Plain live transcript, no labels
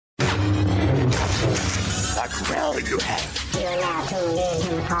all you have. You are now tuned in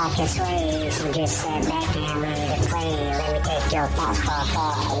to Marcus Ray, so just sit back and ready to play. Let me take your thoughts far,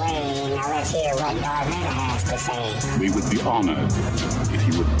 far away. Now let's hear what Darth Vader has to say. We would be honored if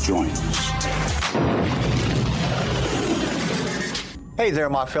you would join us. Hey there,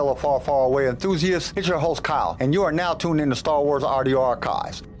 my fellow far, far away enthusiasts. It's your host, Kyle, and you are now tuned in to Star Wars Audio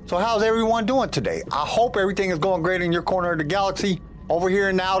Archives. So how's everyone doing today? I hope everything is going great in your corner of the galaxy. Over here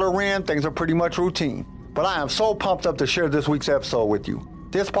in the Outer Rim, things are pretty much routine. But I am so pumped up to share this week's episode with you.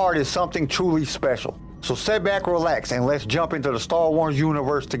 This part is something truly special. So sit back, relax, and let's jump into the Star Wars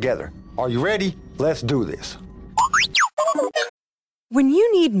universe together. Are you ready? Let's do this. When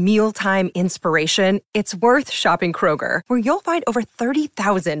you need mealtime inspiration, it's worth shopping Kroger, where you'll find over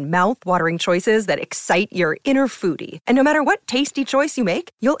 30,000 mouth-watering choices that excite your inner foodie. And no matter what tasty choice you make,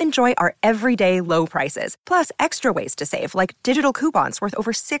 you'll enjoy our everyday low prices, plus extra ways to save, like digital coupons worth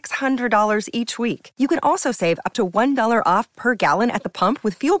over $600 each week. You can also save up to $1 off per gallon at the pump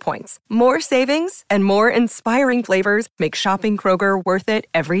with fuel points. More savings and more inspiring flavors make shopping Kroger worth it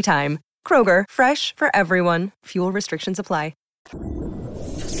every time. Kroger, fresh for everyone. Fuel restrictions apply.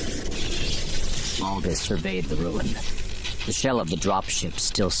 Malgus surveyed the ruin. The shell of the dropship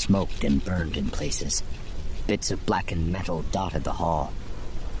still smoked and burned in places. Bits of blackened metal dotted the hall.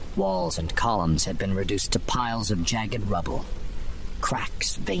 Walls and columns had been reduced to piles of jagged rubble.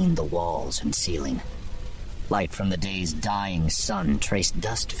 Cracks veined the walls and ceiling. Light from the day's dying sun traced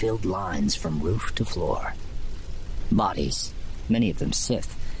dust-filled lines from roof to floor. Bodies, many of them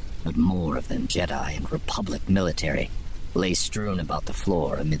Sith, but more of them Jedi and Republic military, lay strewn about the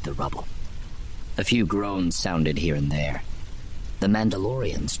floor amid the rubble. A few groans sounded here and there. The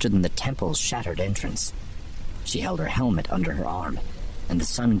Mandalorian stood in the temple's shattered entrance. She held her helmet under her arm, and the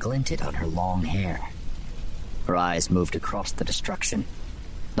sun glinted on her long hair. Her eyes moved across the destruction,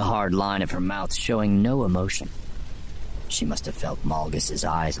 the hard line of her mouth showing no emotion. She must have felt Malgus's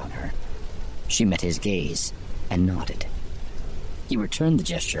eyes on her. She met his gaze and nodded. He returned the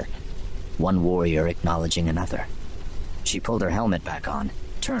gesture, one warrior acknowledging another. She pulled her helmet back on,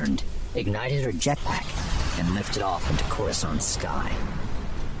 turned, ignited her jetpack, and lifted off into Coruscant's sky.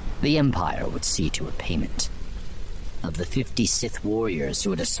 The Empire would see to a payment. Of the 50 Sith warriors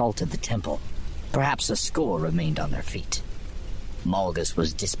who had assaulted the temple, perhaps a score remained on their feet. Malgus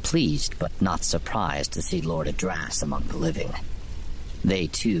was displeased but not surprised to see Lord Adras among the living. They,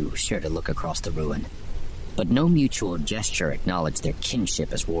 too, shared a look across the ruin, but no mutual gesture acknowledged their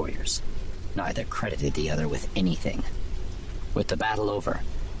kinship as warriors. Neither credited the other with anything. With the battle over,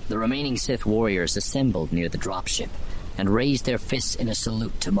 the remaining Sith warriors assembled near the dropship and raised their fists in a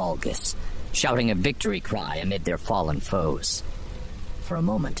salute to Malgus, shouting a victory cry amid their fallen foes. For a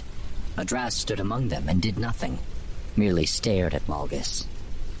moment, Adras stood among them and did nothing, merely stared at Malgus.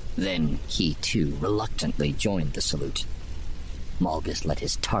 Then he, too, reluctantly joined the salute. Malgus let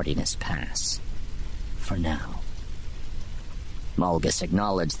his tardiness pass. For now. Malgus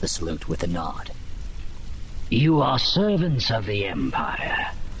acknowledged the salute with a nod. You are servants of the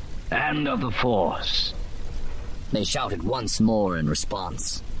Empire, and of the Force. They shouted once more in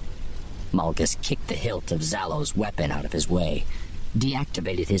response. Malgus kicked the hilt of Zalo's weapon out of his way,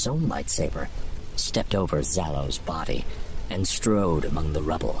 deactivated his own lightsaber, stepped over Zalo's body, and strode among the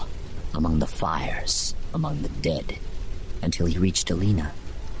rubble, among the fires, among the dead, until he reached Alina.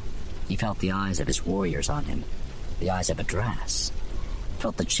 He felt the eyes of his warriors on him, the eyes of Adras,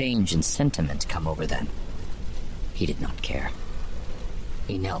 felt the change in sentiment come over them. He did not care.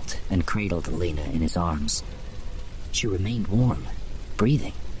 He knelt and cradled Alina in his arms. She remained warm,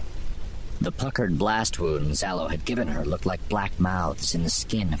 breathing. The puckered blast wound Zalo had given her looked like black mouths in the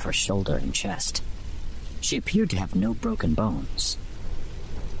skin of her shoulder and chest. She appeared to have no broken bones.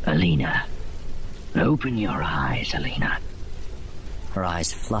 Alina, open your eyes, Alina. Her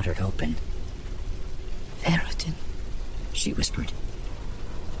eyes fluttered open. Therotin, she whispered.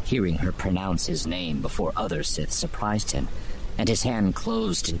 Hearing her pronounce his name before other Sith surprised him, and his hand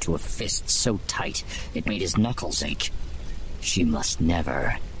closed into a fist so tight it made his knuckles ache. She must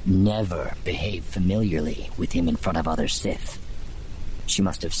never behave familiarly with him in front of other Sith. She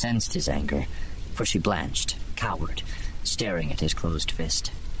must have sensed his anger, for she blanched, cowered, staring at his closed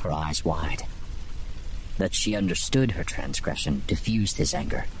fist, her eyes wide. That she understood her transgression diffused his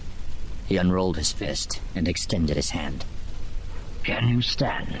anger. He unrolled his fist and extended his hand. Can you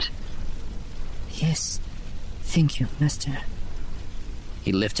stand? Yes, thank you, Master.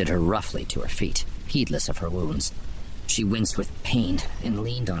 He lifted her roughly to her feet, heedless of her wounds. She winced with pain and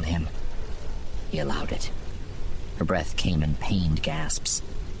leaned on him. He allowed it. Her breath came in pained gasps.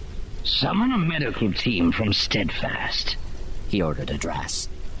 Summon a medical team from Steadfast, he ordered Adras.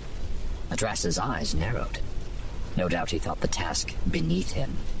 Adras's eyes narrowed. No doubt he thought the task beneath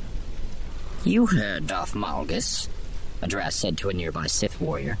him. "You heard Darth Malgus," Adras said to a nearby Sith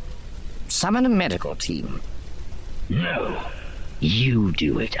warrior. "Summon a medical team." "No, you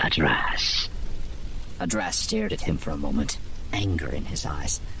do it, Adras." Adras stared at him for a moment, anger in his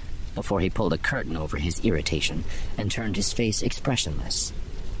eyes, before he pulled a curtain over his irritation and turned his face expressionless.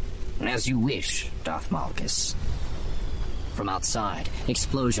 "As you wish, Darth Malgus." From outside,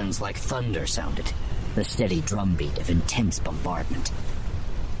 explosions like thunder sounded, the steady drumbeat of intense bombardment.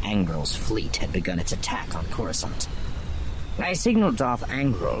 Angrel's fleet had begun its attack on Coruscant. "I signaled Darth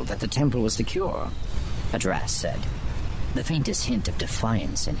Angrel that the temple was secure," Adras said, the faintest hint of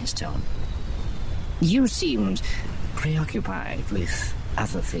defiance in his tone. "You seemed preoccupied with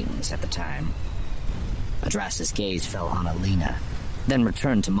other things at the time." Adras's gaze fell on Alina, then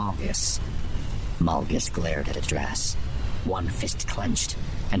returned to Malgus. Malgus glared at Adras, one fist clenched,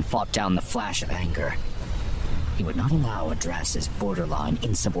 and fought down the flash of anger. He would not allow Adras's borderline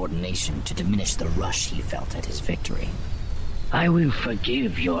insubordination to diminish the rush he felt at his victory. "I will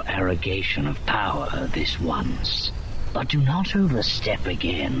forgive your arrogation of power this once, but do not overstep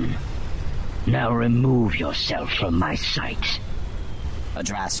again. Now remove yourself from my sight."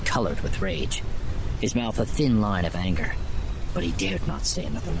 Adras colored with rage, his mouth a thin line of anger, but he dared not say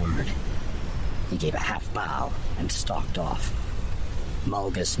another word. He gave a half bow and stalked off.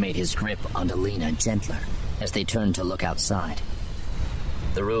 Malgus made his grip on Alina gentler as they turned to look outside.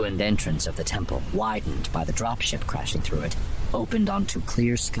 The ruined entrance of the temple, widened by the dropship crashing through it, opened onto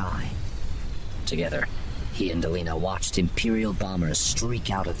clear sky. Together, he and Alina watched Imperial bombers streak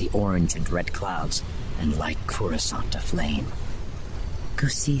out of the orange and red clouds and light Coruscant aflame. "Go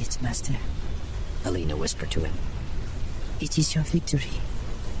see it, Master," Alina whispered to him. "It is your victory.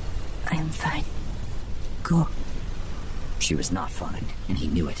 I am fine. Go." She was not fine, and he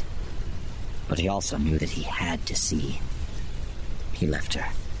knew it. But he also knew that he had to see. He left her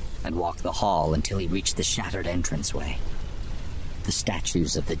and walked the hall until he reached the shattered entranceway. The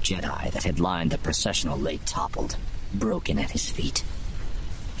statues of the Jedi that had lined the processional lay toppled, broken at his feet.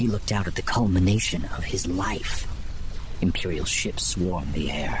 He looked out at the culmination of his life. Imperial ships swarmed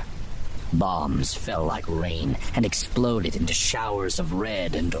the air. Bombs fell like rain and exploded into showers of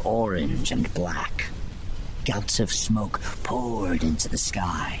red and orange and black. Gouts of smoke poured into the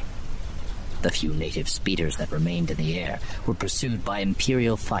sky. The few native speeders that remained in the air were pursued by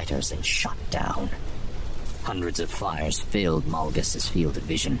Imperial fighters and shot down. Hundreds of fires filled Malgus's field of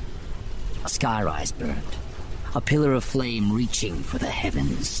vision. A skyrise burned, a pillar of flame reaching for the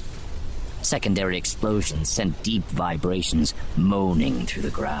heavens. Secondary explosions sent deep vibrations moaning through the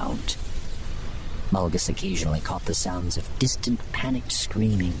ground. Malgus occasionally caught the sounds of distant, panicked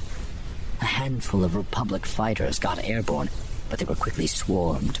screaming. A handful of Republic fighters got airborne, but they were quickly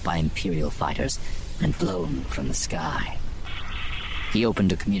swarmed by Imperial fighters and blown from the sky. He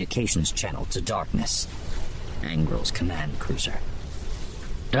opened a communications channel to Darkness, Angrel's command cruiser.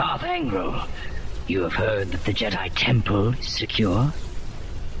 "Darth Angrel, you have heard that the Jedi Temple is secure?"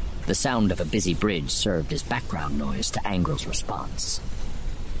 The sound of a busy bridge served as background noise to Angrel's response.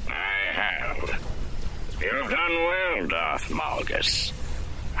 "I have. You've done well, Darth Malgus.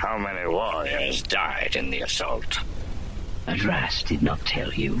 How many warriors died in the assault?" "Adras did not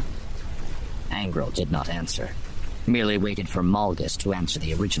tell you." Angrel did not answer, merely waited for Malgus to answer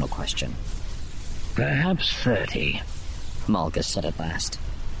the original question. "Perhaps 30, Malgus said at last.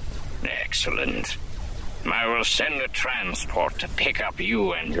 "Excellent. I will send a transport to pick up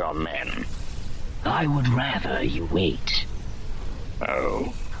you and your men." "I would rather you wait."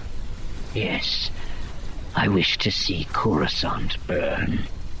 "Oh?" "Yes. I wish to see Coruscant burn."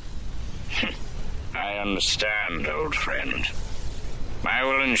 "I understand, old friend. I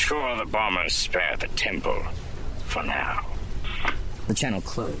will ensure the bombers spare the temple, for now." The channel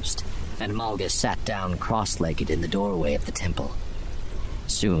closed, and Malgus sat down cross-legged in the doorway of the temple.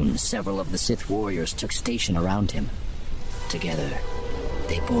 Soon, several of the Sith warriors took station around him. Together,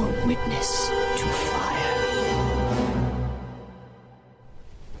 they bore witness to fire.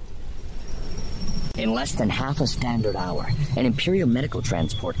 In less than half a standard hour, an Imperial medical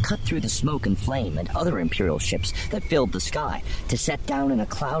transport cut through the smoke and flame and other Imperial ships that filled the sky to set down in a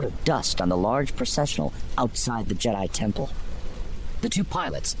cloud of dust on the large processional outside the Jedi Temple. The two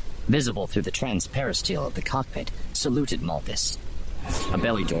pilots, visible through the transperistyle of the cockpit, saluted Malgus. A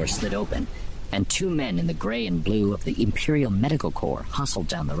belly door slid open, and two men in the gray and blue of the Imperial Medical Corps hustled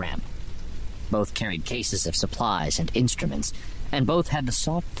down the ramp. Both carried cases of supplies and instruments, and both had the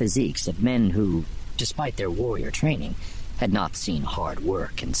soft physiques of men who, despite their warrior training, had not seen hard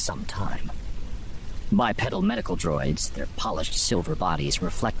work in some time. Bipedal medical droids, their polished silver bodies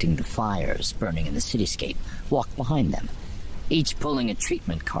reflecting the fires burning in the cityscape, walked behind them, each pulling a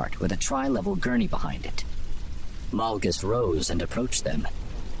treatment cart with a tri-level gurney behind it. Malgus rose and approached them.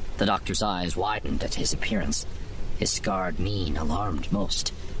 The doctor's eyes widened at his appearance. His scarred mien alarmed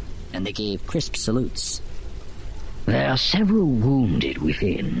most, and they gave crisp salutes. There are several wounded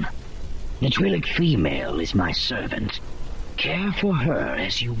within. The Twi'lek female is my servant. Care for her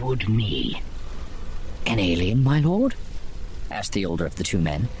as you would me. An alien, my lord? Asked the older of the two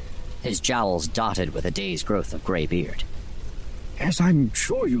men, his jowls dotted with a day's growth of gray beard. As I'm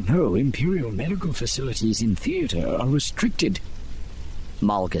sure you know, Imperial medical facilities in theater are restricted.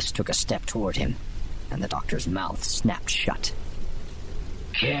 Malgus took a step toward him, and the doctor's mouth snapped shut.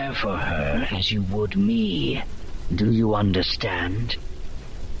 Care for her as you would me. Do you understand?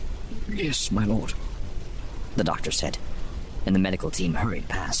 Yes, my lord, the doctor said, and the medical team hurried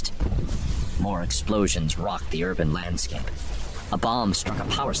past. More explosions rocked the urban landscape. A bomb struck a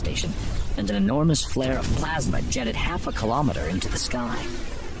power station, and an enormous flare of plasma jetted 0.5 kilometer into the sky.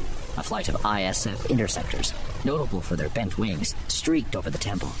 A flight of ISF interceptors, notable for their bent wings, streaked over the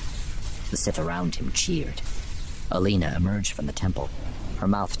temple. The Sith around him cheered. Alina emerged from the temple, her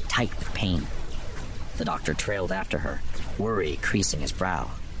mouth tight with pain. The doctor trailed after her, worry creasing his brow.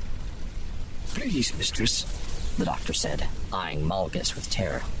 Please, mistress, the doctor said, eyeing Malgus with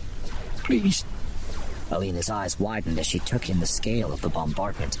terror. Please. Alina's eyes widened as she took in the scale of the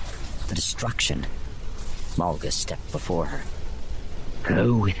bombardment, the destruction. Malgus stepped before her.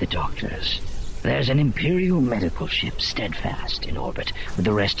 Go with the doctors. There's an Imperial medical ship steadfast in orbit with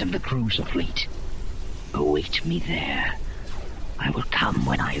the rest of the cruiser fleet. Await me there. I will come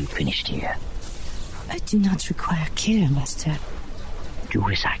when I am finished here. I do not require care, Master. Do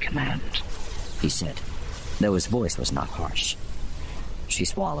as I command, he said, though his voice was not harsh. She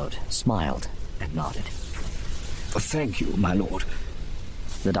swallowed, smiled, and nodded. Thank you, my lord,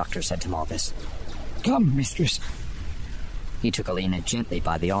 the doctor said to Malgus. Come, mistress. He took Alina gently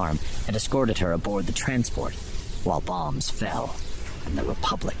by the arm and escorted her aboard the transport, while bombs fell and the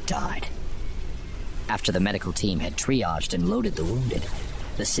Republic died. After the medical team had triaged and loaded the wounded,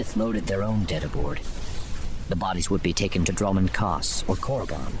 the Sith loaded their own dead aboard. The bodies would be taken to Dromund Kaas or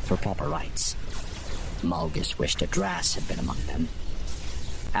Korriban for proper rites. Malgus wished Adras had been among them.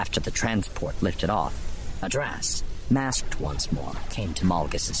 After the transport lifted off, Adras, masked once more, came to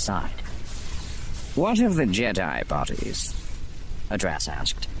Malgus' side. What of the Jedi bodies? Adras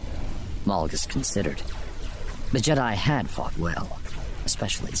asked. Malgus considered. The Jedi had fought well,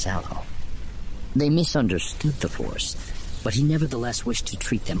 especially Zalo. They misunderstood the Force, but he nevertheless wished to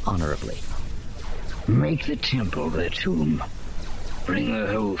treat them honorably. Make the temple their tomb. Bring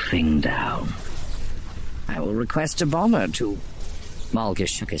the whole thing down. I will request a bomber to... Malgus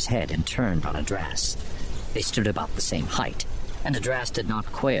shook his head and turned on Adras. They stood about the same height, and Adras did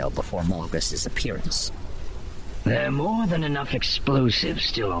not quail before Malgus' appearance. There are more than enough explosives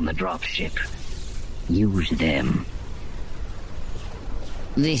still on the dropship. Use them.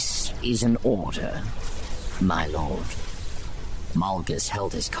 This is an order, my lord. Malgus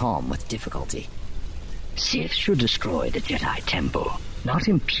held his calm with difficulty. Sith should destroy the Jedi Temple, not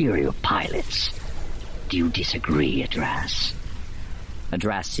Imperial pilots. Do you disagree, Adras?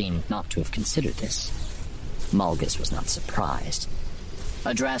 Adras seemed not to have considered this. Malgus was not surprised.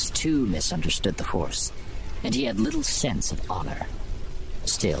 Adras too misunderstood the Force, and he had little sense of honor.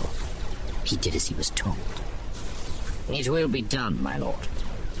 Still, he did as he was told. It will be done, my lord.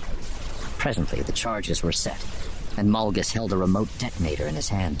 Presently, the charges were set, and Malgus held a remote detonator in his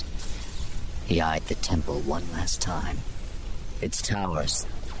hand. He eyed the temple one last time. Its towers,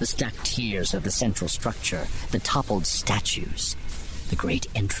 the stacked tiers of the central structure, the toppled statues, the great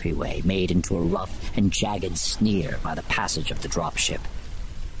entryway made into a rough and jagged sneer by the passage of the dropship.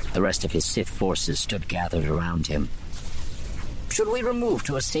 The rest of his Sith forces stood gathered around him. Should we remove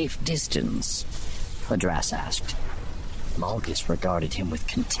to a safe distance? Adras asked. Malgus regarded him with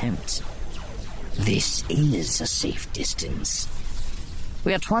contempt. This is a safe distance.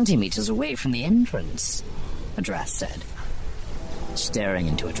 We are 20 meters away from the entrance, Adras said. Staring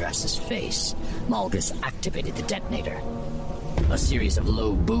into Adras's face, Malgus activated the detonator. A series of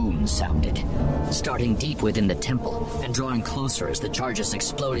low booms sounded, starting deep within the temple and drawing closer as the charges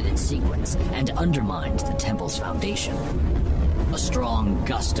exploded in sequence and undermined the temple's foundation. A strong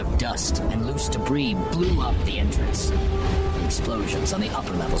gust of dust and loose debris blew up the entrance. The explosions on the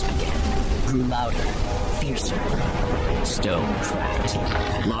upper levels began, grew louder, fiercer. Stone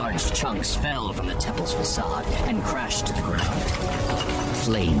cracked. Large chunks fell from the temple's facade and crashed to the ground.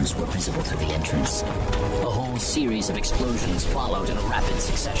 Flames were visible through the entrance. A whole series of explosions followed in a rapid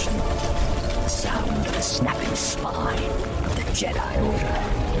succession. The sound of the snapping spine of the Jedi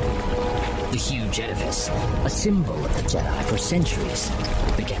Order. The huge edifice, a symbol of the Jedi for centuries,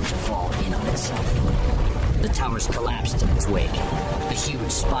 began to fall in on itself. The towers collapsed in its wake, the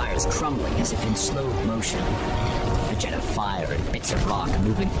huge spires crumbling as if in slow motion. A jet of fire and bits of rock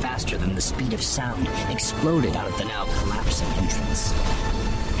moving faster than the speed of sound exploded out of the now collapsing entrance.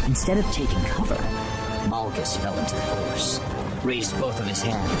 Instead of taking cover, Malgus fell into the Force, raised both of his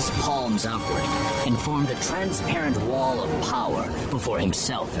hands, palms outward, and formed a transparent wall of power before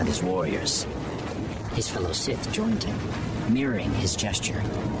himself and his warriors. His fellow Sith joined him, mirroring his gesture,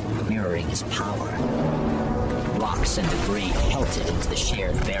 mirroring his power. Rocks and debris pelted into the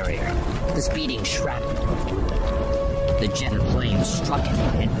shared barrier, the speeding shrapnel of ruin. The jet of flames struck it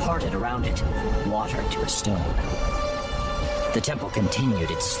and parted around it, water to a stone. The temple continued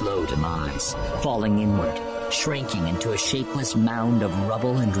its slow demise, falling inward, shrinking into a shapeless mound of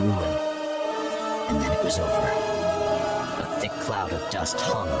rubble and ruin. And then it was over. A thick cloud of dust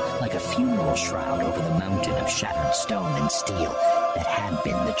hung like a funeral shroud over the mountain of shattered stone and steel that had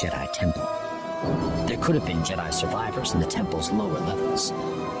been the Jedi Temple. There could have been Jedi survivors in the temple's lower levels.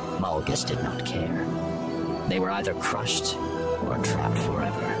 Malgus did not care. They were either crushed or trapped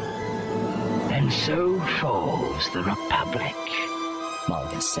forever. And so falls the Republic,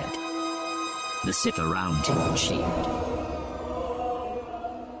 Malgus said. The Sith around him cheered.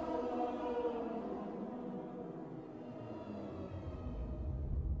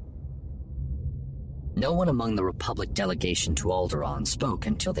 No one among the Republic delegation to Alderaan spoke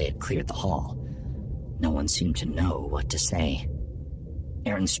until they had cleared the hall. No one seemed to know what to say.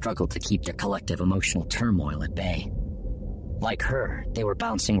 Eryn struggled to keep their collective emotional turmoil at bay. Like her, they were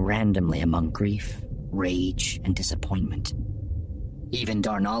bouncing randomly among grief, rage, and disappointment. Even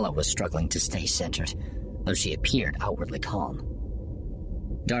Darnalla was struggling to stay centered, though she appeared outwardly calm.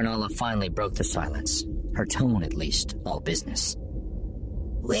 Darnalla finally broke the silence, her tone at least all business.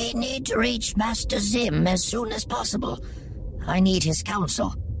 We need to reach Master Zim as soon as possible. I need his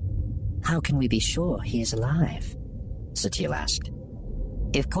counsel. How can we be sure he is alive? Satele asked.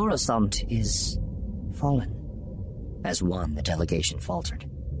 If Coruscant is fallen. As one, the delegation faltered.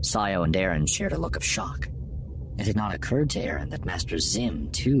 Sayo and Eryn shared a look of shock. It had not occurred to Eryn that Master Zim,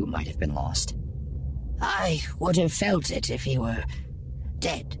 too, might have been lost. I would have felt it if he were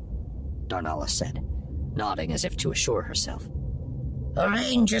dead, Darnalla said, nodding as if to assure herself.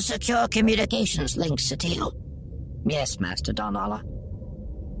 Arrange a secure communications link, Satele. Yes, Master Darnalla.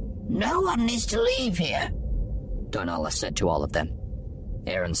 No one is to leave here, Darnalla said to all of them.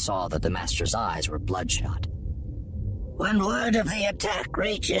 Eryn saw that the Master's eyes were bloodshot. When word of the attack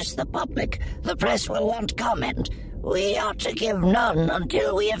reaches the public, the press will want comment. We are to give none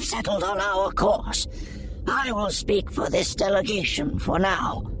until we have settled on our course. I will speak for this delegation for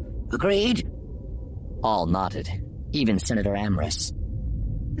now. Agreed? All nodded, even Senator Amris.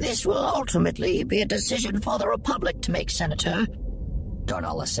 This will ultimately be a decision for the Republic to make, Senator,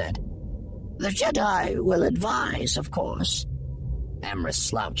 Darnalla said. The Jedi will advise, of course. Amris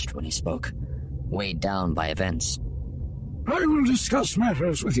slouched when he spoke, weighed down by events. I will discuss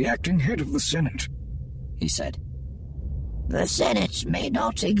matters with the acting head of the Senate, he said. The Senate may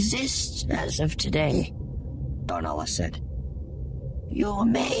not exist as of today, Darnalla said. You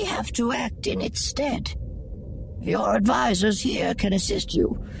may have to act in its stead. Your advisors here can assist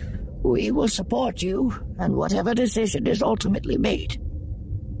you. We will support you, and whatever decision is ultimately made.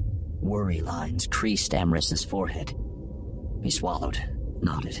 Worry lines creased Amris's forehead. He swallowed,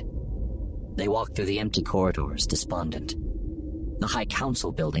 nodded. They walked through the empty corridors, despondent. The High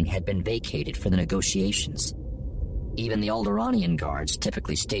Council building had been vacated for the negotiations. Even the Alderaanian guards,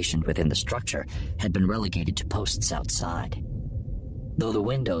 typically stationed within the structure, had been relegated to posts outside. Though the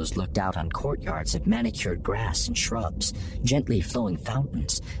windows looked out on courtyards of manicured grass and shrubs, gently flowing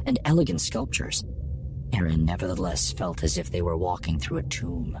fountains, and elegant sculptures, Eryn nevertheless felt as if they were walking through a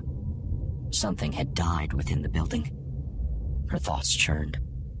tomb. Something had died within the building. Her thoughts churned.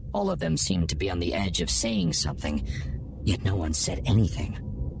 All of them seemed to be on the edge of saying something, yet no one said anything.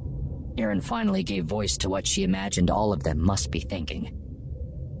 Eryn finally gave voice to what she imagined all of them must be thinking.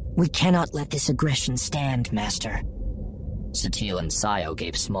 We cannot let this aggression stand, Master. Satele and Sayo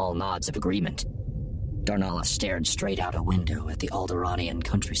gave small nods of agreement. Darnalla stared straight out a window at the Alderaanian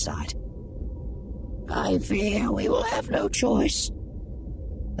countryside. I fear we will have no choice.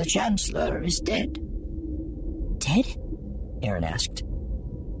 The Chancellor is dead. Dead? Eryn asked.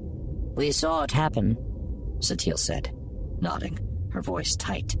 We saw it happen, Satele said, nodding, her voice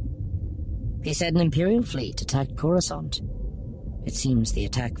tight. He said an Imperial fleet attacked Coruscant. It seems the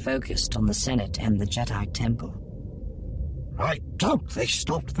attack focused on the Senate and the Jedi Temple. I doubt they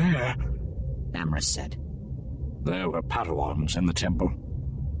stopped there, Amris said. There were Padawans in the temple,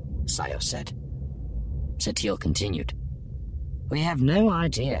 Sayo said. Satil continued. We have no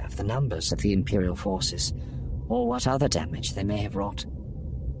idea of the numbers of the Imperial forces, or what other damage they may have wrought.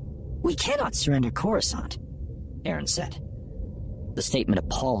 We cannot surrender Coruscant, Aaron said. The statement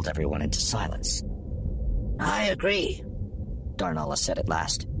appalled everyone into silence. I agree, Darnella said at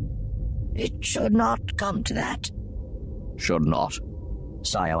last. It should not come to that. Should not?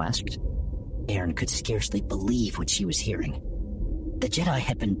 Sayo asked. Aaron could scarcely believe what she was hearing. The Jedi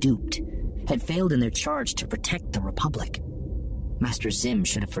had been duped, had failed in their charge to protect the Republic. Master Zim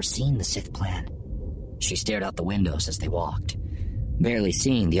should have foreseen the Sith plan. She stared out the windows as they walked, barely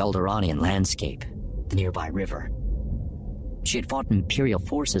seeing the Alderaanian landscape, the nearby river. She had fought Imperial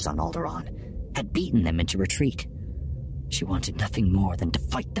forces on Alderaan, had beaten them into retreat. She wanted nothing more than to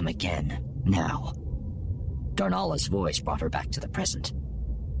fight them again, now. Darnalla's voice brought her back to the present.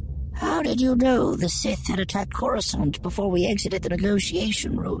 How did you know the Sith had attacked Coruscant before we exited the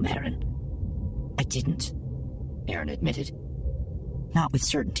negotiation room, Aaron? I didn't, Aaron admitted. Not with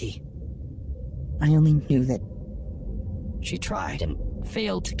certainty. I only knew that... She tried and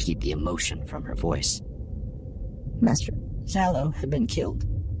failed to keep the emotion from her voice. Master Zalo had been killed.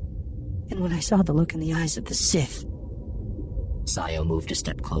 And when I saw the look in the eyes of the Sith... Sayo moved a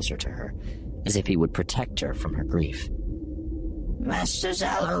step closer to her, as if he would protect her from her grief. Master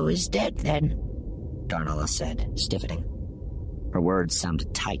Zalo is dead, then, Darnella said, stiffening. Her words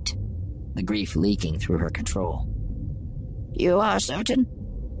sounded tight, the grief leaking through her control. You are certain?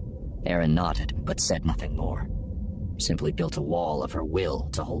 Aaron nodded, but said nothing more. Simply built a wall of her will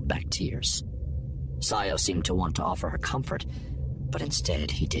to hold back tears. Sayo seemed to want to offer her comfort, but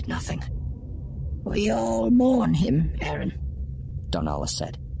instead he did nothing. We all mourn him, Aaron, Darnella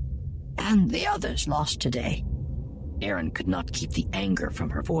said. And the others lost today. Aaron could not keep the anger from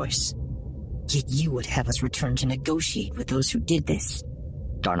her voice. Yet you would have us return to negotiate with those who did this.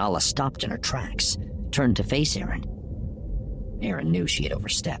 Darnella stopped in her tracks, turned to face Aaron. Aaron knew she had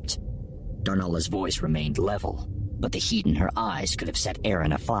overstepped. Darnella's voice remained level, but the heat in her eyes could have set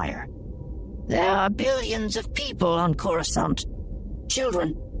Aaron afire. There are billions of people on Coruscant.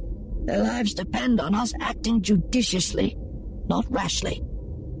 Children. Their lives depend on us acting judiciously, not rashly.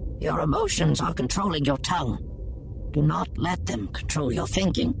 Your emotions are controlling your tongue. Do not let them control your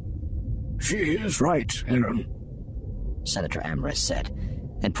thinking. She is right, Aaron, Senator Amris said,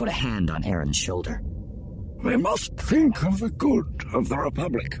 and put a hand on Aaron's shoulder. We must think of the good of the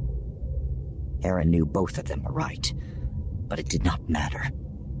Republic. Aaron knew both of them were right, but it did not matter.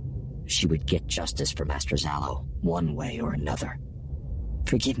 She would get justice for Master Zalo, one way or another.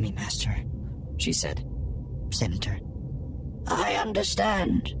 Forgive me, Master, she said. Senator. I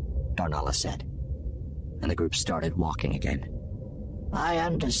understand, Darnella said, and the group started walking again. I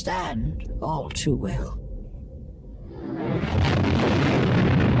understand all too well.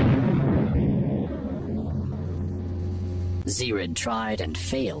 Zerid tried and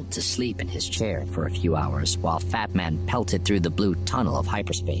failed to sleep in his chair for a few hours while Fat Man pelted through the blue tunnel of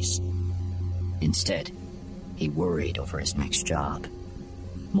hyperspace. Instead, he worried over his next job.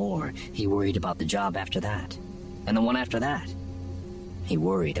 More, he worried about the job after that, and the one after that. He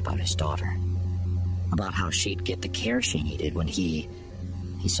worried about his daughter, about how she'd get the care she needed when he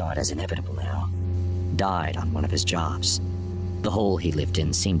saw it as inevitable now, died on one of his jobs. The hole he lived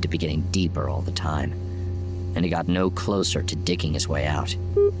in seemed to be getting deeper all the time, and he got no closer to digging his way out.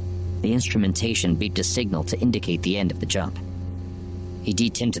 The instrumentation beeped a signal to indicate the end of the jump. He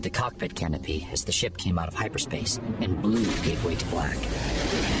detinted the cockpit canopy as the ship came out of hyperspace, and blue gave way to black.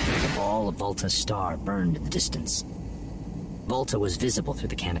 The ball of Volta's star burned in the distance. Volta was visible through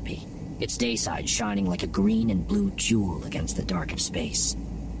the canopy, its dayside shining like a green and blue jewel against the dark of space.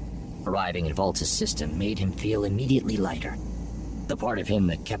 Arriving at Volta's system made him feel immediately lighter. The part of him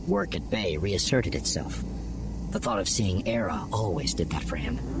that kept work at bay reasserted itself. The thought of seeing Era always did that for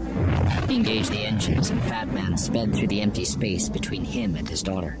him. He engaged the engines, and Fat Man sped through the empty space between him and his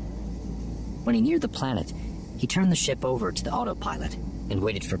daughter. When he neared the planet, he turned the ship over to the autopilot and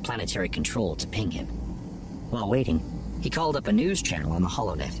waited for planetary control to ping him. While waiting, he called up a news channel on the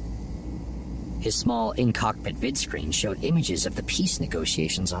HoloNet. His small in-cockpit vidscreen showed images of the peace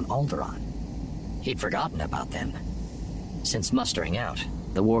negotiations on Alderaan. He'd forgotten about them. Since mustering out,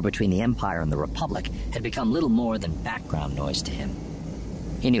 the war between the Empire and the Republic had become little more than background noise to him.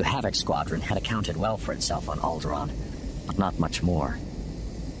 He knew Havoc Squadron had accounted well for itself on Alderaan, but not much more.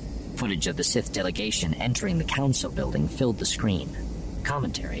 Footage of the Sith delegation entering the Council building filled the screen.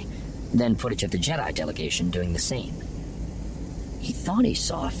 Commentary, then footage of the Jedi delegation doing the same. He thought he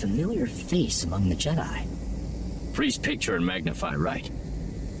saw a familiar face among the Jedi. Freeze picture and magnify right.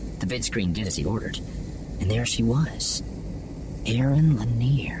 The vid screen did as he ordered, and there she was. Erin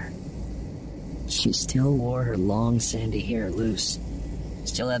Lanier. She still wore her long sandy hair loose,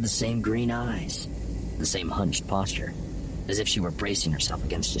 still had the same green eyes, the same hunched posture, as if she were bracing herself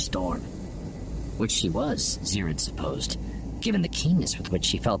against a storm. Which she was, Zirid supposed, given the keenness with which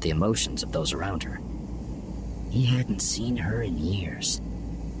she felt the emotions of those around her. He hadn't seen her in years.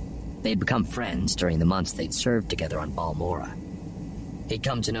 They'd become friends during the months they'd served together on Balmora. He'd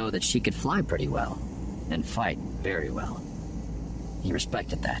come to know that she could fly pretty well, and fight very well. He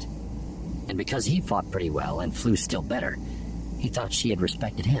respected that. And because he fought pretty well and flew still better, he thought she had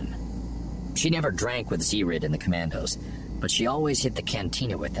respected him. She never drank with Zirid and the commandos, but she always hit the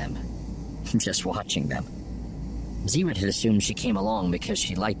cantina with them, just watching them. Zirid had assumed she came along because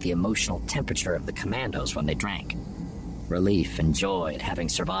she liked the emotional temperature of the commandos when they drank. Relief and joy at having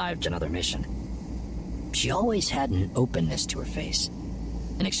survived another mission. She always had an openness to her face,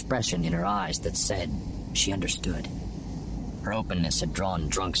 an expression in her eyes that said she understood. Her openness had drawn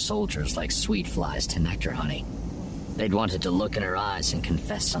drunk soldiers like sweet flies to nectar honey. They'd wanted to look in her eyes and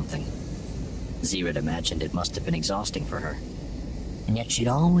confess something. Zirid imagined it must have been exhausting for her, and yet she'd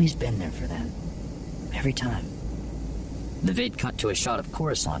always been there for them, every time. The vid cut to a shot of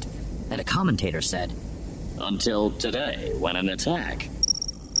Coruscant, and a commentator said, "Until today, when an attack."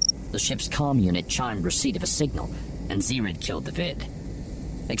 The ship's comm unit chimed receipt of a signal, and Zirid killed the vid.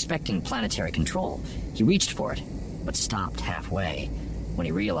 Expecting planetary control, he reached for it, but stopped halfway when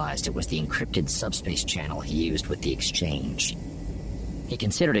he realized it was the encrypted subspace channel he used with the exchange. He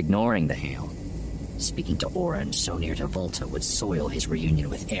considered ignoring the hail. Speaking to Orin so near to Volta would soil his reunion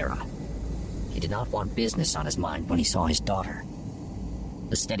with Era. He did not want business on his mind when he saw his daughter.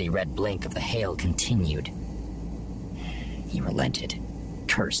 The steady red blink of the hail continued. He relented,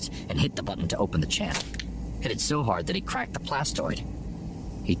 cursed, and hit the button to open the channel. Hit it so hard that he cracked the plastoid.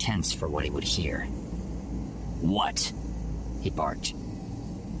 He tensed for what he would hear. "What?" he barked.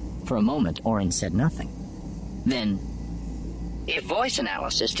 For a moment, Orin said nothing. Then, "If voice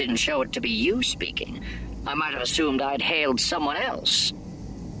analysis didn't show it to be you speaking, I might have assumed I'd hailed someone else."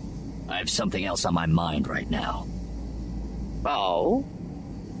 "I have something else on my mind right now." "Oh?"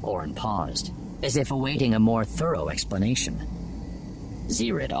 Orin paused, as if awaiting a more thorough explanation.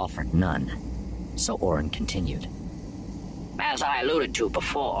 Zirid offered none, so Orin continued. "As I alluded to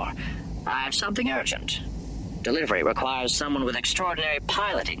before, I have something urgent. Delivery requires someone with extraordinary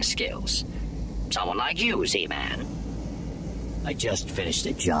piloting skills. Someone like you, Z-Man." "I just finished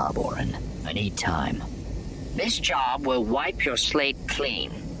a job, Orin. I need time." "This job will wipe your slate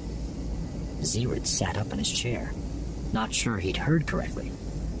clean." Zirid sat up in his chair, not sure he'd heard correctly.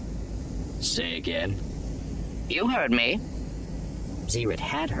 "Say again?" "You heard me." Zirid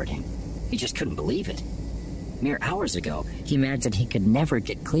had heard him. He just couldn't believe it. Mere hours ago, he imagined he could never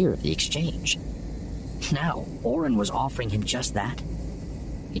get clear of the exchange. Now, Orin was offering him just that.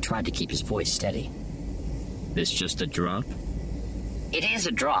 He tried to keep his voice steady. "This just a drop?" "It is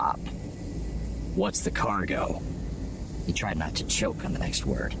a drop." "What's the cargo?" He tried not to choke on the next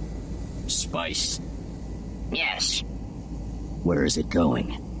word. "Spice?" "Yes." "Where is it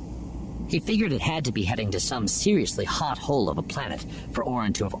going?" He figured it had to be heading to some seriously hot hole of a planet for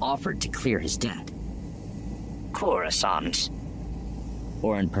Orin to have offered to clear his debt. "Coruscant."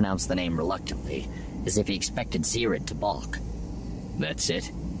 Orin pronounced the name reluctantly, as if he expected Zirid to balk. "That's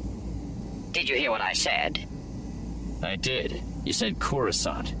it?" "Did you hear what I said?" "I did. You said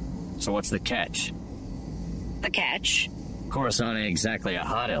Coruscant. So what's the catch?" "The catch?" "Coruscant ain't exactly a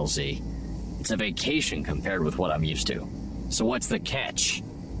hot LZ. It's a vacation compared with what I'm used to. So what's the catch?"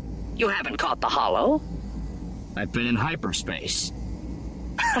 "You haven't caught the hollow?" "I've been in hyperspace."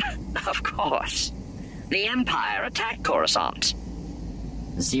 "Of course. The Empire attacked Coruscant."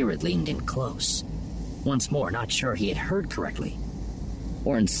 Zirid leaned in close, once more not sure he had heard correctly.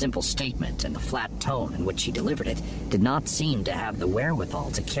 Orin's simple statement and the flat tone in which he delivered it did not seem to have the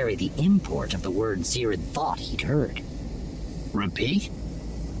wherewithal to carry the import of the words Zirid thought he'd heard. "Repeat?"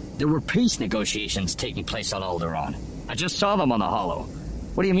 "There were peace negotiations taking place on Alderaan. I just saw them on the Hollow.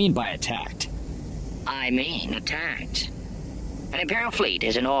 What do you mean by attacked?" "I mean attacked. An Imperial fleet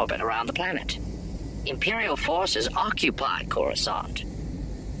is in orbit around the planet. Imperial forces occupy Coruscant.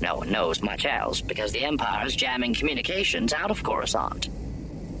 No one knows much else because the Empire is jamming communications out of Coruscant."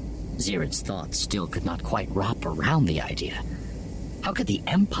 Zirid's thoughts still could not quite wrap around the idea. How could the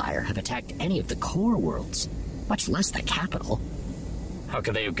Empire have attacked any of the core worlds, much less the capital? "How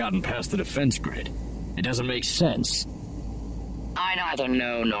could they have gotten past the defense grid? It doesn't make sense." "I neither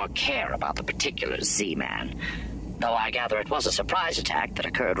know nor care about the particulars, Z-Man, though I gather it was a surprise attack that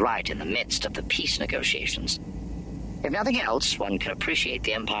occurred right in the midst of the peace negotiations. If nothing else, one can appreciate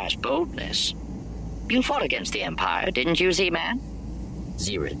the Empire's boldness. You fought against the Empire, didn't you, Z-Man?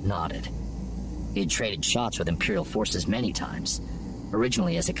 Zirid nodded. He had traded shots with Imperial forces many times,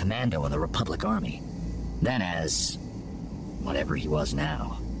 originally as a commando in the Republic Army, then as whatever he was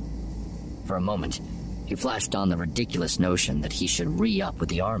now. For a moment, he flashed on the ridiculous notion that he should re-up with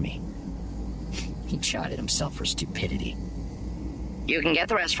the Army. He chided himself for stupidity. You can get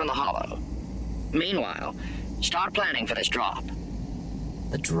the rest from the Hollow. Meanwhile, start planning for this drop.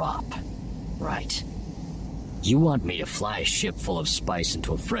 The drop. Right. You want me to fly a ship full of spice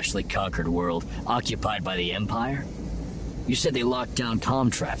into a freshly conquered world occupied by the Empire? You said they locked down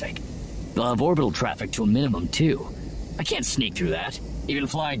comm traffic. They'll have orbital traffic to a minimum, too. I can't sneak through that. Even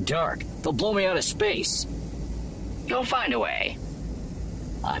flying dark. They'll blow me out of space. You'll find a way.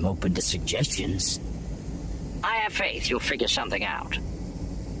 I'm open to suggestions. I have faith you'll figure something out.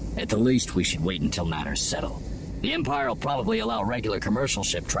 At the least, we should wait until matters settle. The Empire will probably allow regular commercial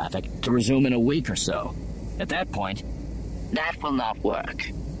ship traffic to resume in a week or so. At that point... That will not work.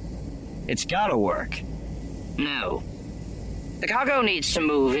 It's gotta work. No. The cargo needs to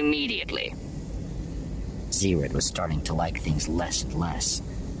move immediately. Zirid was starting to like things less and less.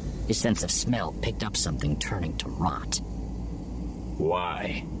 His sense of smell picked up something turning to rot.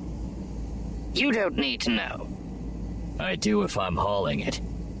 Why? You don't need to know. I do if I'm hauling it,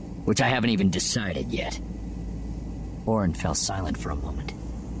 which I haven't even decided yet. Orin fell silent for a moment.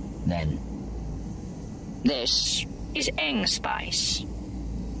 Then... This is Eng Spice.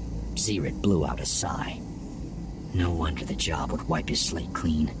 Zirid blew out a sigh. No wonder the job would wipe his slate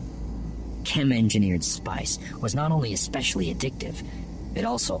clean. Chem-engineered spice was not only especially addictive, it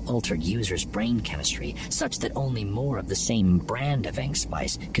also altered users' brain chemistry such that only more of the same brand of Eng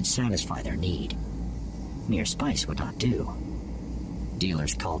Spice could satisfy their need. Mere spice would not do.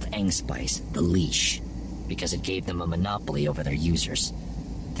 Dealers called Eng Spice the leash, because it gave them a monopoly over their users.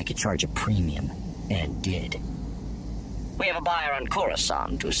 They could charge a premium, and did. We have a buyer on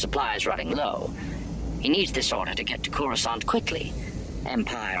Coruscant whose supply is running low. He needs this order to get to Coruscant quickly.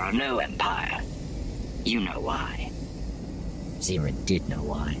 Empire or no Empire. You know why. Zirid did know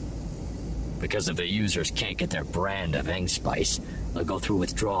why. Because if the users can't get their brand of Eng Spice, they'll go through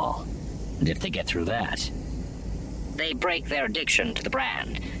withdrawal. And if they get through that... They break their addiction to the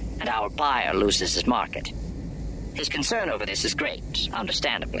brand, and our buyer loses his market. His concern over this is great,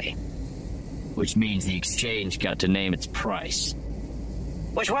 understandably. Which means the exchange got to name its price.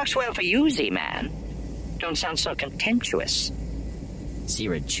 Which works well for you, Z-Man. Don't sound so contemptuous.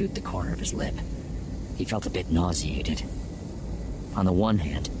 Zirid chewed the corner of his lip. He felt a bit nauseated. On the one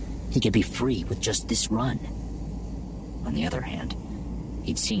hand, he could be free with just this run. On the other hand,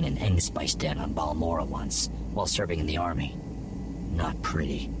 he'd seen an Eng Spice den on Balmorra once, while serving in the army. Not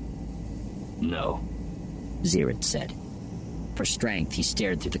pretty. No, Zirid said. For strength, he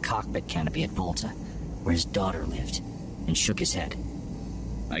stared through the cockpit canopy at Volta, where his daughter lived, and shook his head.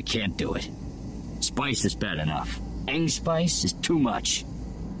 I can't do it. Spice is bad enough. Eng Spice is too much.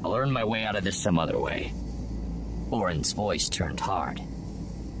 I'll earn my way out of this some other way. Orin's voice turned hard.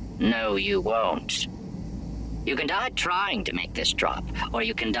 No, you won't. You can die trying to make this drop, or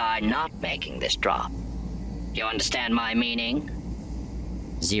you can die not making this drop. You understand my meaning?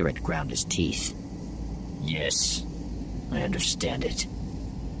 Zirid ground his teeth. Yes, I understand it.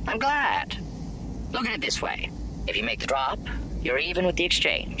 I'm glad. Look at it this way. If you make the drop, you're even with the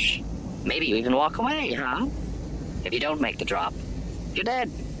exchange. Maybe you even walk away, huh? If you don't make the drop, you're dead.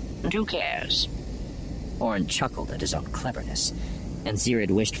 And who cares? Orin chuckled at his own cleverness, and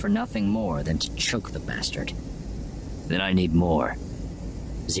Zirid wished for nothing more than to choke the bastard. Then I need more,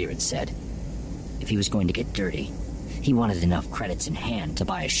 Zirid said. If he was going to get dirty, he wanted enough credits in hand to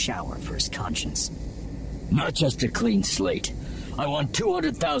buy a shower for his conscience. Not just a clean slate. I want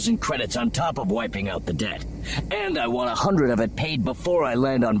 200,000 credits on top of wiping out the debt. And I want 100 of it paid before I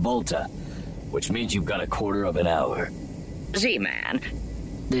land on Volta. Which means you've got a quarter of an hour. Z-Man.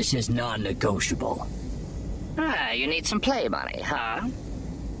 This is non-negotiable. Ah, you need some play money, huh?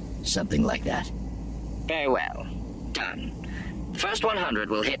 Something like that. Very well. Done. The first 100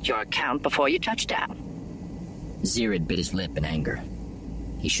 will hit your account before you touch down. Zirid bit his lip in anger.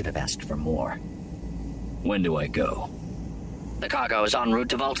 He should have asked for more. When do I go? The cargo is en route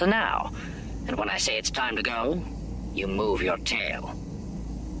to Volta now. And when I say it's time to go, you move your tail.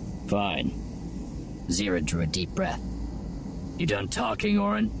 Fine. Zirid drew a deep breath. You done talking,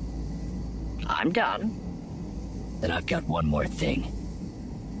 Orin? I'm done. Then I've got one more thing.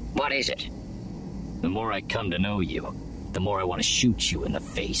 What is it? The more I come to know you, the more I want to shoot you in the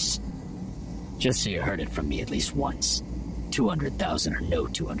face. Just so you heard it from me at least once. 200,000 or no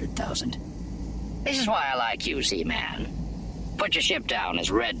 200,000. This is why I like you, Z-Man. Put your ship down as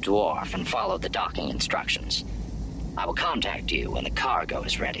Red Dwarf and follow the docking instructions. I will contact you when the cargo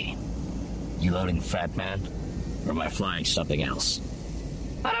is ready. You loading Fat Man? Or am I flying something else?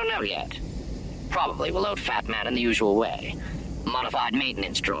 I don't know yet. Probably we'll load Fat Man in the usual way. Modified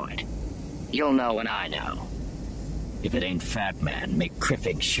maintenance droid. You'll know when I know. If it ain't Fat Man, make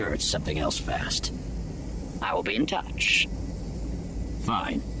Kriffig sure it's something else fast. I will be in touch.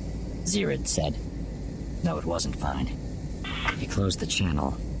 Fine, Zirid said. No, it wasn't fine. He closed the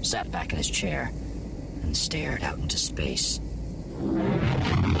channel, sat back in his chair, and stared out into space.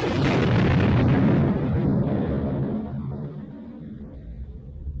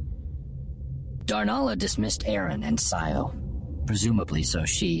 Darnala dismissed Aaron and Sayo, presumably so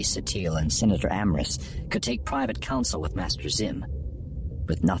she, Satele, and Senator Amris could take private counsel with Master Zim.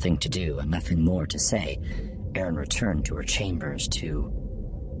 With nothing to do and nothing more to say, Aaron returned to her chambers to...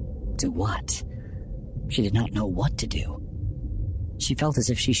 Do what? She did not know what to do. She felt as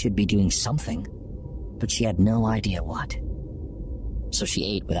if she should be doing something, but she had no idea what. So she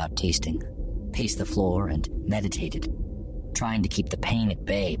ate without tasting, paced the floor, and meditated, trying to keep the pain at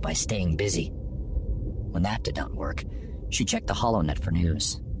bay by staying busy. When that did not work, she checked the HoloNet for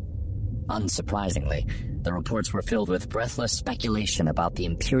news. Unsurprisingly, the reports were filled with breathless speculation about the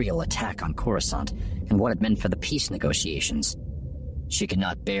Imperial attack on Coruscant and what it meant for the peace negotiations. She could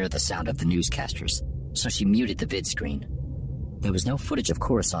not bear the sound of the newscasters, so she muted the vid screen. There was no footage of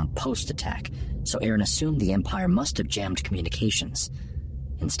Coruscant post-attack, so Aaron assumed the Empire must have jammed communications.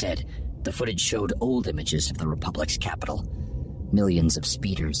 Instead, the footage showed old images of the Republic's capital. Millions of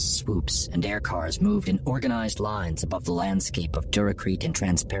speeders, swoops, and air cars moved in organized lines above the landscape of Duracrete and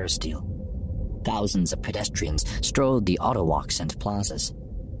Transperistile. Thousands of pedestrians strode the autowalks and plazas.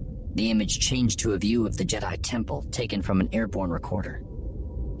 The image changed to a view of the Jedi Temple taken from an airborne recorder.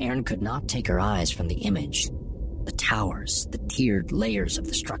 Aaron could not take her eyes from the image. The towers, the tiered layers of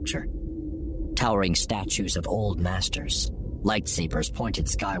the structure. Towering statues of old masters, lightsabers pointed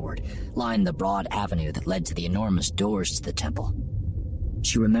skyward, lined the broad avenue that led to the enormous doors to the temple.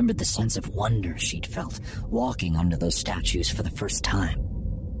 She remembered the sense of wonder she'd felt walking under those statues for the first time,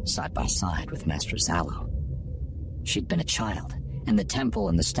 side by side with Master Zalo. She'd been a child, and the temple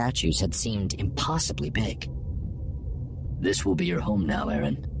and the statues had seemed impossibly big. "This will be your home now,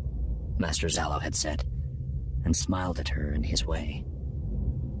 Aaron," Master Zalo had said, and smiled at her in his way.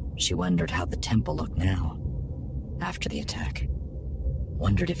 She wondered how the temple looked now, after the attack.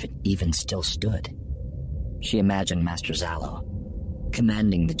 Wondered if it even still stood. She imagined Master Zalo,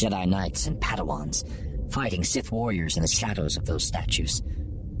 commanding the Jedi Knights and Padawans, fighting Sith warriors in the shadows of those statues,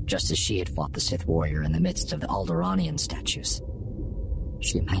 just as she had fought the Sith warrior in the midst of the Alderaanian statues.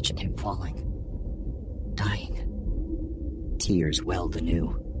 She imagined him falling, dying. Tears welled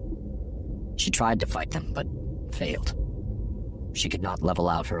anew. She tried to fight them, but failed. She could not level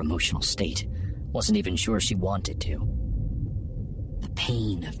out her emotional state, wasn't even sure she wanted to. The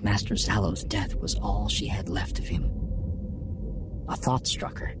pain of Master Zalo's death was all she had left of him. A thought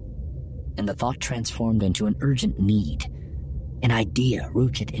struck her, and the thought transformed into an urgent need, an idea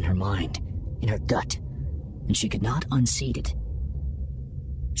rooted in her mind, in her gut, and she could not unseat it.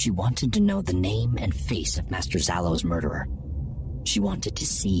 She wanted to know the name and face of Master Zalo's murderer. She wanted to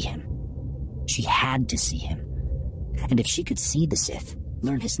see him. She had to see him. And if she could see the Sith,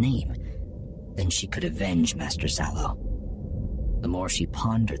 learn his name, then she could avenge Master Zalo. The more she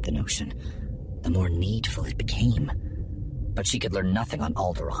pondered the notion, the more needful it became. But she could learn nothing on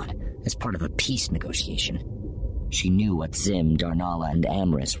Alderaan as part of a peace negotiation. She knew what Zim, Darnala, and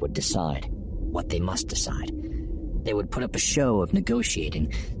Amris would decide, what they must decide. They would put up a show of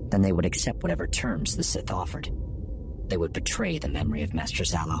negotiating, then they would accept whatever terms the Sith offered. They would betray the memory of Master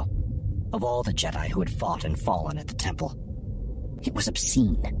Zalo, of all the Jedi who had fought and fallen at the temple. It was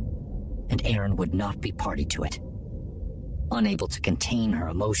obscene, and Aaron would not be party to it. Unable to contain her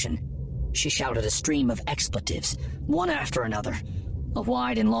emotion, she shouted a stream of expletives, one after another, a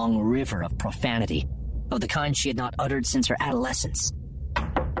wide and long river of profanity, of the kind she had not uttered since her adolescence.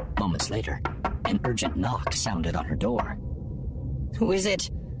 Moments later, an urgent knock sounded on her door. "Who is it?"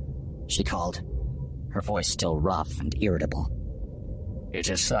 she called, her voice still rough and irritable. "It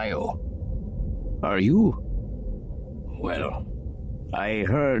is Sayo. Are you? Well, I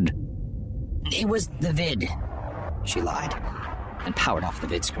heard..." "It was the vid," she lied, and powered off the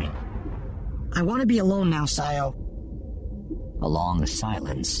vid screen. "I want to be alone now, Sayo." A long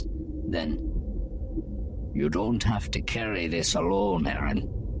silence, then... "You don't have to carry this alone, Aaron."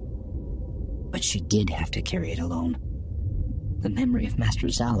 But she did have to carry it alone. The memory of Master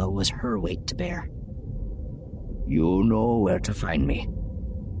Zalo was her weight to bear. "You know where to find me,"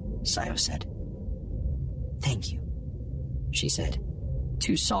 Sayo said. "Thank you," she said,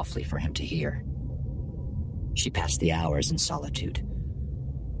 too softly for him to hear. She passed the hours in solitude.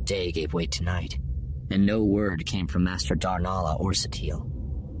 Day gave way to night, and no word came from Master Darnala or Satil.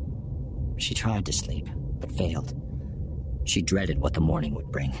 She tried to sleep, but failed. She dreaded what the morning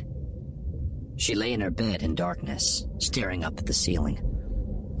would bring. She lay in her bed in darkness, staring up at the ceiling.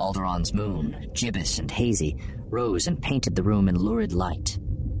 Alderaan's moon, gibbous and hazy, rose and painted the room in lurid light.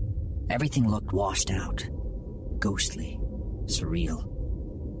 Everything looked washed out, ghostly, surreal.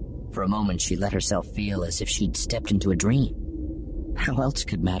 For a moment she let herself feel as if she'd stepped into a dream. How else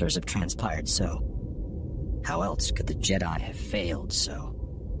could matters have transpired so? How else could the Jedi have failed so?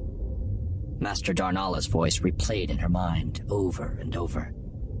 Master Darnala's voice replayed in her mind over and over.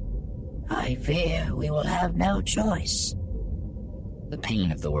 "I fear we will have no choice." The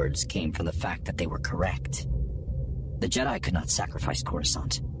pain of the words came from the fact that they were correct. The Jedi could not sacrifice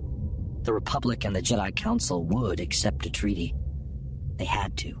Coruscant. The Republic and the Jedi Council would accept a treaty. They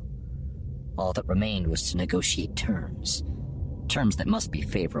had to. All that remained was to negotiate terms that must be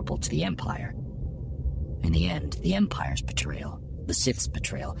favorable to the Empire. In the end, the Empire's betrayal, the Sith's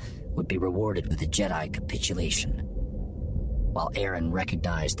betrayal, would be rewarded with a Jedi capitulation. While Eryn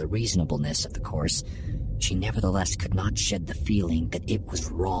recognized the reasonableness of the course, she nevertheless could not shed the feeling that it was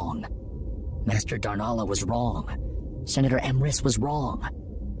wrong. Master Darnala was wrong. Senator Emrys was wrong.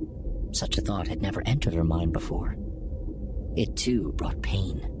 Such a thought had never entered her mind before. It too brought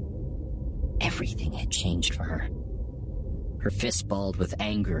pain. Everything had changed for her. Her fists balled with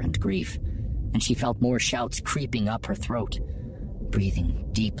anger and grief, and she felt more shouts creeping up her throat. Breathing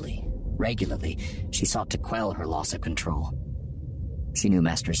deeply, regularly, she sought to quell her loss of control. She knew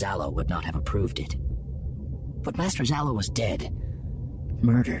Master Zalo would not have approved it. But Master Zalo was dead,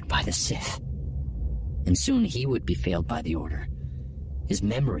 murdered by the Sith. And soon he would be failed by the Order, his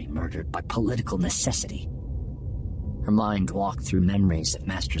memory murdered by political necessity. Her mind walked through memories of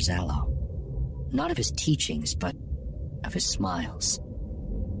Master Zalo. Not of his teachings, but of his smiles.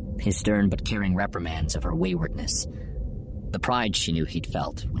 His stern but caring reprimands of her waywardness. The pride she knew he'd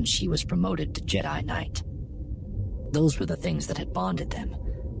felt when she was promoted to Jedi Knight. Those were the things that had bonded them,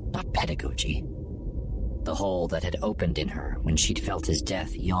 not pedagogy. The hole that had opened in her when she'd felt his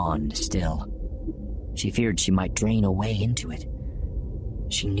death yawned still. She feared she might drain a way into it.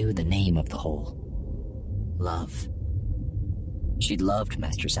 She knew the name of the hole. Love. She'd loved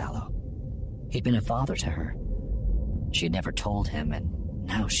Master Zalo. He'd been a father to her. She had never told him, and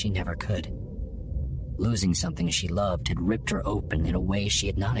now she never could. Losing something she loved had ripped her open in a way she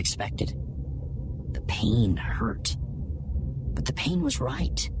had not expected. The pain hurt. But the pain was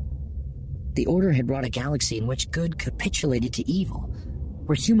right. The Order had brought a galaxy in which good capitulated to evil,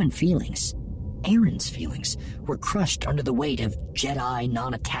 where human feelings, Eryn's feelings, were crushed under the weight of Jedi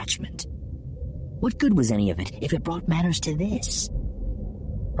non-attachment. What good was any of it if it brought matters to this?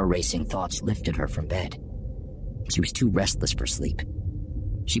 Her racing thoughts lifted her from bed. She was too restless for sleep.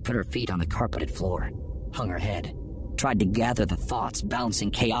 She put her feet on the carpeted floor, hung her head, tried to gather the thoughts bouncing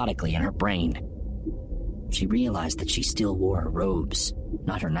chaotically in her brain. She realized that she still wore her robes,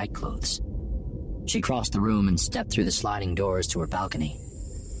 not her nightclothes. She crossed the room and stepped through the sliding doors to her balcony.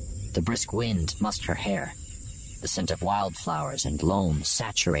 The brisk wind mussed her hair. The scent of wildflowers and loam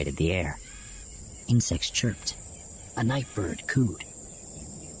saturated the air. Insects chirped. A night bird cooed.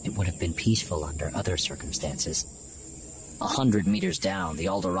 It would have been peaceful under other circumstances. 100 meters down, the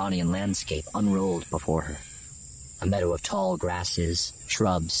Alderaanian landscape unrolled before her. A meadow of tall grasses,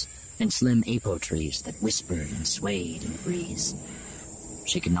 shrubs, and slim apo trees that whispered and swayed in the breeze.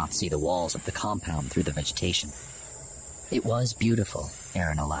 She could not see the walls of the compound through the vegetation. It was beautiful,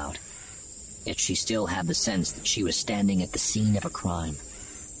 Eryn allowed. Yet she still had the sense that she was standing at the scene of a crime.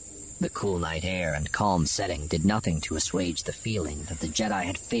 The cool night air and calm setting did nothing to assuage the feeling that the Jedi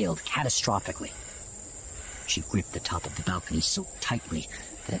had failed catastrophically. She gripped the top of the balcony so tightly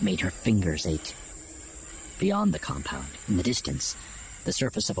that it made her fingers ache. Beyond the compound, in the distance, the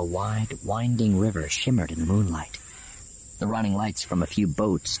surface of a wide, winding river shimmered in the moonlight. The running lights from a few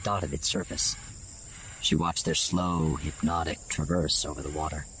boats dotted its surface. She watched their slow, hypnotic traverse over the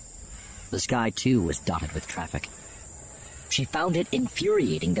water. The sky, too, was dotted with traffic. She found it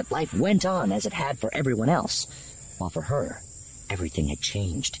infuriating that life went on as it had for everyone else, while for her, everything had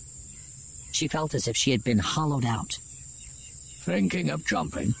changed. She felt as if she had been hollowed out. "Thinking of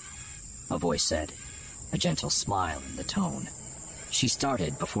jumping?" a voice said, a gentle smile in the tone. She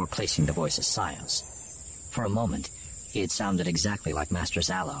started before placing the voice as Sayo's. For a moment, he had sounded exactly like Master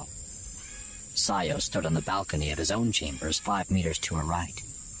Zalo. Sayo stood on the balcony of his own chambers 5 meters to her right.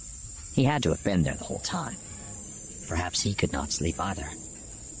 He had to have been there the whole time. Perhaps he could not sleep either.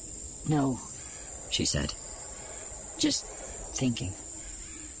 "No," she said, Just thinking.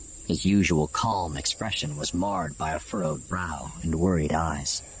 His usual calm expression was marred by a furrowed brow and worried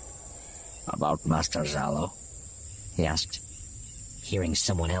eyes. About Master Zalo? He asked. Hearing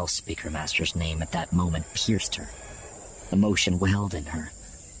someone else speak her master's name at that moment pierced her. Emotion welled in her,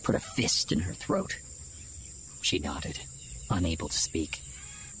 put a fist in her throat. She nodded, unable to speak.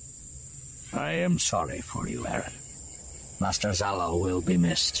 I am sorry for you, Aaron. Master Zalo will be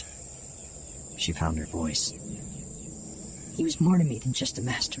missed. She found her voice. He was more to me than just a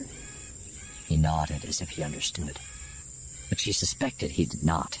master. He nodded as if he understood. But she suspected he did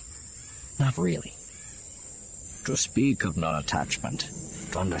not. Not really. To speak of non-attachment,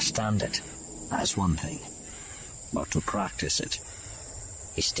 to understand it, that's one thing. But to practice it...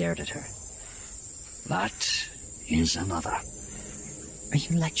 He stared at her. That is another. Are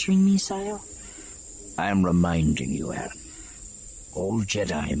you lecturing me, Sayo? I am reminding you, Aaron. All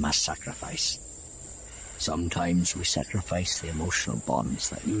Jedi must sacrifice. Sometimes we sacrifice the emotional bonds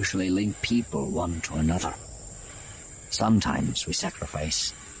that usually link people one to another. Sometimes we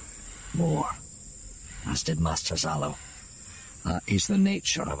sacrifice more, as did Master Zalo. That is the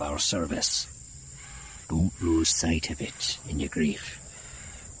nature of our service. Don't lose sight of it in your grief.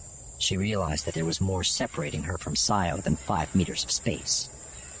 She realized that there was more separating her from Sayo than 5 meters of space.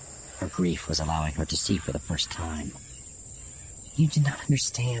 Her grief was allowing her to see for the first time. You do not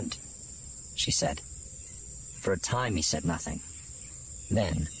understand, she said. For a time he said nothing.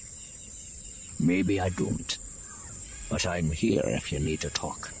 Then, maybe I don't, but I'm here if you need to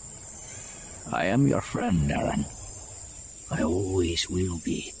talk. I am your friend, Aaron. I always will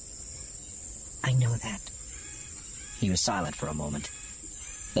be. I know that. He was silent for a moment,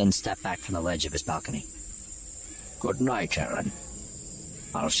 then stepped back from the ledge of his balcony. Good night, Aaron.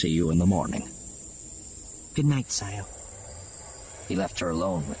 I'll see you in the morning. Good night, Sayo. He left her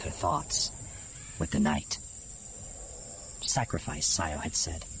alone with her thoughts, with the night. Sacrifice, Sayo had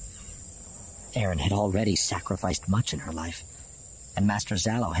said. Aaron had already sacrificed much in her life, and Master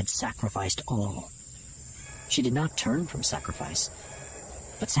Zalo had sacrificed all. She did not turn from sacrifice,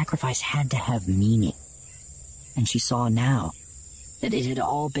 but sacrifice had to have meaning. And she saw now that it had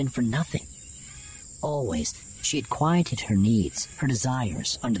all been for nothing. Always, she had quieted her needs, her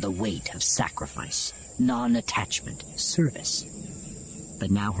desires, under the weight of sacrifice, non-attachment, service.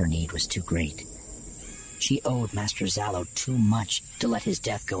 But now her need was too great. She owed Master Zalo too much to let his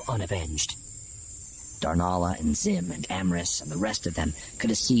death go unavenged. Darnala and Zim and Amris and the rest of them could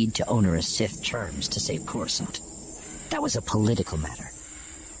accede to onerous Sith terms to save Coruscant. That was a political matter.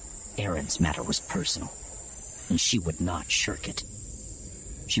 Aaron's matter was personal, and she would not shirk it.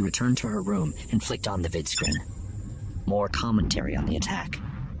 She returned to her room and flicked on the vidscreen. More commentary on the attack.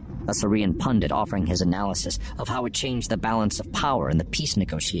 A Saurian pundit offering his analysis of how it changed the balance of power in the peace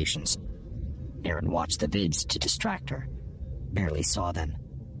negotiations. Aaron watched the vids to distract her. Barely saw them.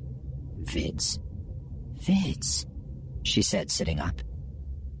 Vids, she said, sitting up.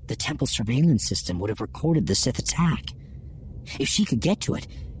 The temple surveillance system would have recorded the Sith attack. If she could get to it,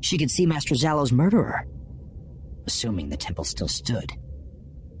 she could see Master Zalo's murderer. Assuming the temple still stood.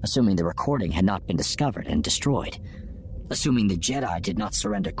 Assuming the recording had not been discovered and destroyed. Assuming the Jedi did not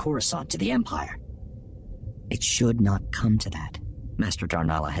surrender Coruscant to the Empire. It should not come to that, Master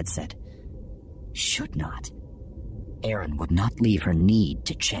Darnala had said. Should not. Aaron would not leave her need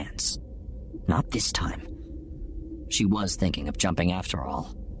to chance. Not this time. She was thinking of jumping after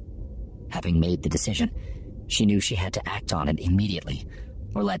all. Having made the decision, she knew she had to act on it immediately,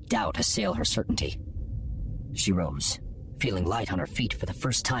 or let doubt assail her certainty. She rose, feeling light on her feet for the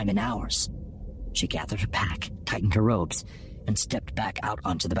first time in hours. She gathered her pack, tightened her robes, and stepped back out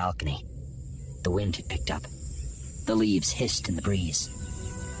onto the balcony. The wind had picked up. The leaves hissed in the breeze.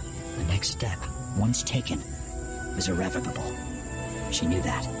 The next step, once taken, was irrevocable. She knew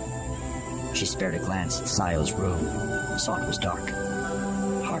that. She spared a glance at Sayo's room, saw it was dark.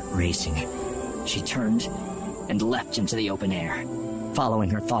 Heart racing, she turned and leapt into the open air, following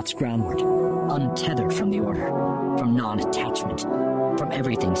her thoughts groundward, untethered from the Order, from non-attachment, from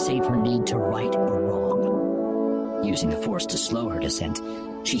everything save her need to right or wrong. Using the Force to slow her descent,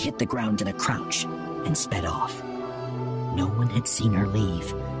 she hit the ground in a crouch and sped off. No one had seen her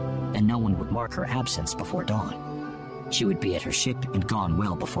leave, and no one would mark her absence before dawn. She would be at her ship and gone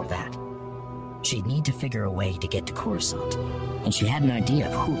well before that. She'd need to figure a way to get to Coruscant, and she had an idea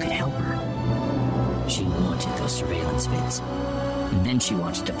of who could help her. She wanted those surveillance vids, and then she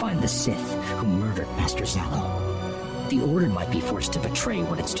wanted to find the Sith who murdered Master Zalo. The Order might be forced to betray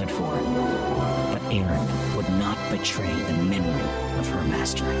what it stood for, but Aaron would not betray the memory of her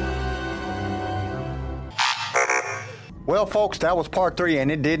master. Well, folks, that was part 3, and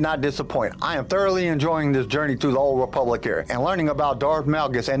it did not disappoint. I am thoroughly enjoying this journey through the Old Republic era and learning about Darth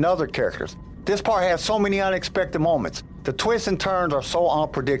Malgus and other characters. This part has so many unexpected moments. The twists and turns are so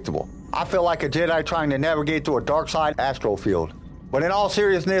unpredictable. I feel like a Jedi trying to navigate through a dark side astral field. But in all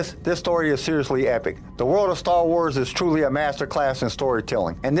seriousness, this story is seriously epic. The world of Star Wars is truly a masterclass in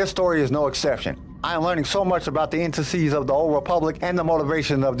storytelling, and this story is no exception. I am learning so much about the intricacies of the Old Republic and the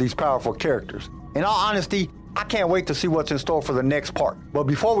motivation of these powerful characters. In all honesty, I can't wait to see what's in store for the next part. But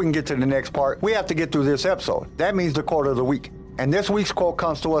before we can get to the next part, we have to get through this episode. That means the quote of the week. And this week's quote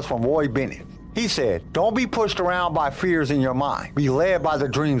comes to us from Roy Bennett. He said, "Don't be pushed around by fears in your mind. Be led by the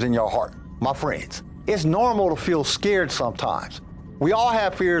dreams in your heart." My friends, it's normal to feel scared sometimes. We all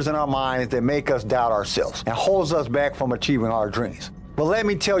have fears in our minds that make us doubt ourselves and holds us back from achieving our dreams. But let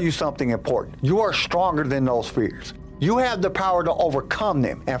me tell you something important. You are stronger than those fears. You have the power to overcome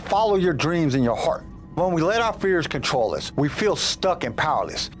them and follow your dreams in your heart. When we let our fears control us, we feel stuck and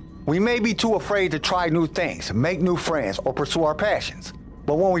powerless. We may be too afraid to try new things, make new friends, or pursue our passions.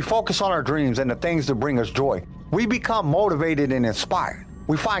 But when we focus on our dreams and the things that bring us joy, we become motivated and inspired.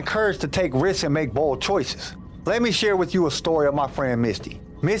 We find courage to take risks and make bold choices. Let me share with you a story of my friend Misty.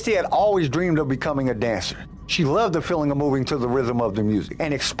 Misty had always dreamed of becoming a dancer. She loved the feeling of moving to the rhythm of the music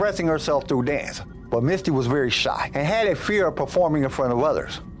and expressing herself through dance. But Misty was very shy and had a fear of performing in front of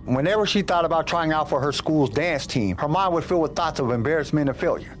others. Whenever she thought about trying out for her school's dance team, her mind would fill with thoughts of embarrassment and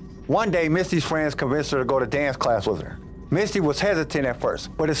failure. One day, Misty's friends convinced her to go to dance class with her. Misty was hesitant at first,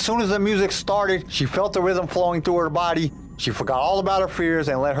 but as soon as the music started, she felt the rhythm flowing through her body. She forgot all about her fears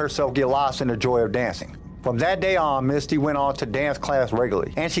and let herself get lost in the joy of dancing. From that day on, Misty went on to dance class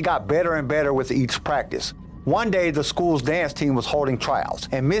regularly, and she got better and better with each practice. One day, the school's dance team was holding tryouts,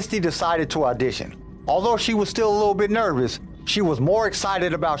 and Misty decided to audition. Although she was still a little bit nervous, she was more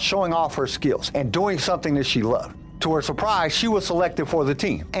excited about showing off her skills and doing something that she loved. To her surprise, she was selected for the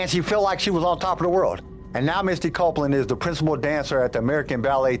team, and she felt like she was on top of the world. And now Misty Copeland is the principal dancer at the American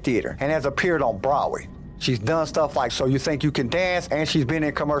Ballet Theater and has appeared on Broadway. She's done stuff like So You Think You Can Dance, and she's been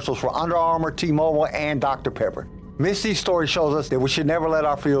in commercials for Under Armour, T-Mobile, and Dr. Pepper. Misty's story shows us that we should never let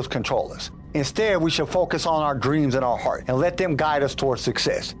our fears control us. Instead, we should focus on our dreams in our heart and let them guide us towards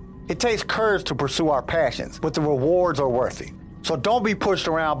success. It takes courage to pursue our passions, but the rewards are worth it. So don't be pushed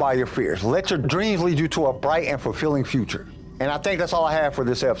around by your fears. Let your dreams lead you to a bright and fulfilling future. And I think that's all I have for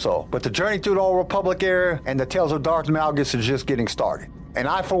this episode. But the journey through the Old Republic era and the tales of Darth Malgus is just getting started. And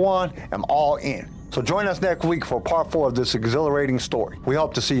I, for one, am all in. So join us next week for part 4 of this exhilarating story. We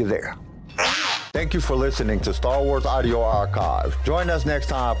hope to see you there. Thank you for listening to Star Wars Audio Archive. Join us next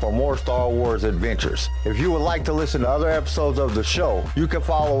time for more Star Wars adventures. If you would like to listen to other episodes of the show, you can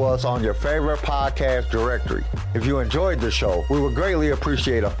follow us on your favorite podcast directory. If you enjoyed the show, we would greatly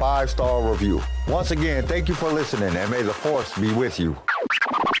appreciate a 5-star review. Once again, thank you for listening, and may the Force be with you.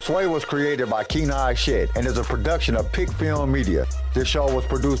 Sway was created by Kenai Shed and is a production of Pick Film Media. This show was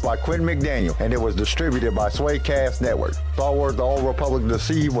produced by Quentin McDaniel, and it was distributed by Swaycast Network. Star Wars The Old Republic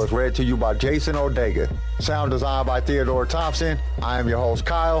Deceived was read to you by Jason Odega. Sound designed by Theodore Thompson. I am your host,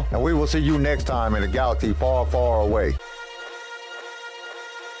 Kyle, and we will see you next time in a galaxy far, far away.